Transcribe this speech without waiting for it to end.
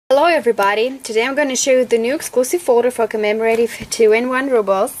Hello everybody, today I'm going to show you the new exclusive folder for commemorative 2-in-1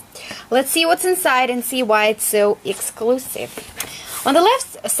 rubles. Let's see what's inside and see why it's so exclusive. On the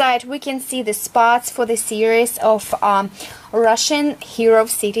left side we can see the spots for the series of Russian hero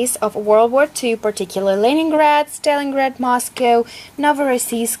cities of World War II, particularly Leningrad, Stalingrad, Moscow,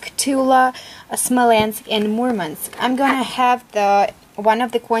 Novorossiysk, Tula, Smolensk and Murmansk. I'm going to have one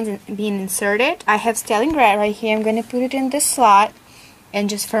of the coins being inserted. I have Stalingrad right here. I'm going to put it in this slot and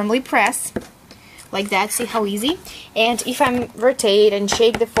just firmly press like that. See how easy? And if I rotate and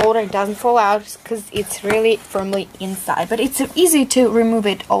shake the folder, it doesn't fall out because it's really firmly inside, but it's easy to remove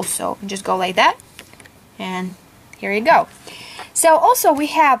it also. Just go like that and here you go. So also we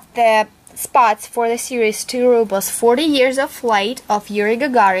have the spots for the series 2 rubles 40 years of flight of Yuri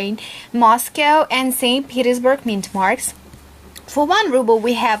Gagarin, Moscow and St. Petersburg mint marks. For 1 ruble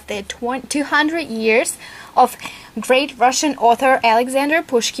we have the 200 years of great Russian author Alexander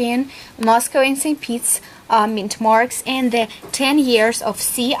Pushkin, Moscow and St. Pete's mint marks, and the 10 years of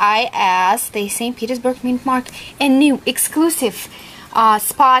CIS, the St. Petersburg mint mark, and new exclusive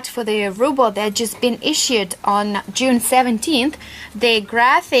spot for the ruble that just been issued on June 17th, the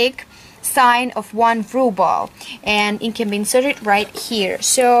graphic sign of 1 ruble, and it can be inserted right here.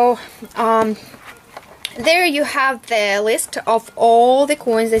 So there you have the list of all the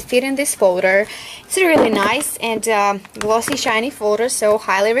coins that fit in this folder. It's a really nice and glossy, shiny folder, so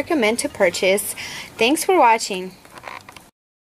highly recommend to purchase. Thanks for watching.